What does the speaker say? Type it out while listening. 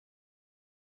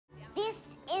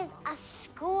is a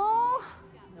school?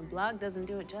 The blog doesn't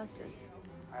do it justice.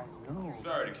 I know.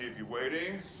 Sorry to keep you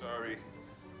waiting. Sorry.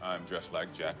 I'm dressed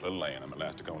like Jack LaLanne. I'm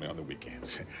elastic only on the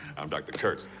weekends. I'm Dr.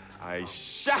 Kurtz. I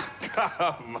shocked.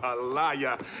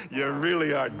 Malaya, you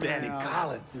really are Danny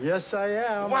Collins. Yes, I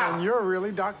am. Wow. And you're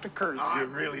really Dr. Kurtz. You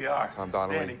really are. Tom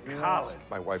Donnelly. Danny Collins.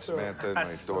 My wife Samantha, and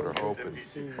my daughter Hope,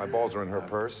 and my balls are in her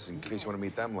purse in case you want to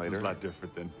meet them later. It's a lot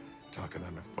different than talking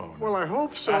on the phone. Well, I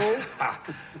hope so.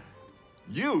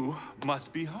 You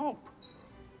must be Hope.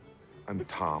 I'm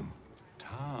Tom.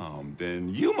 Tom,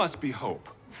 then you must be Hope.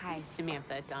 Hi,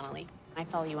 Samantha Donnelly. I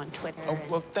follow you on Twitter. Oh,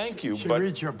 well, thank you, She but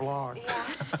reads your blog.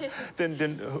 Yeah.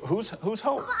 then who's Hope? I'm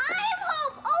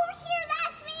Hope. Over here,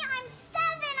 that's me. I'm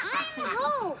 7. I'm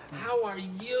Hope. How are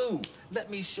you?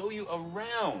 Let me show you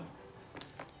around.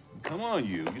 Come on,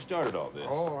 you. You started all this.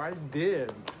 Oh, I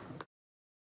did.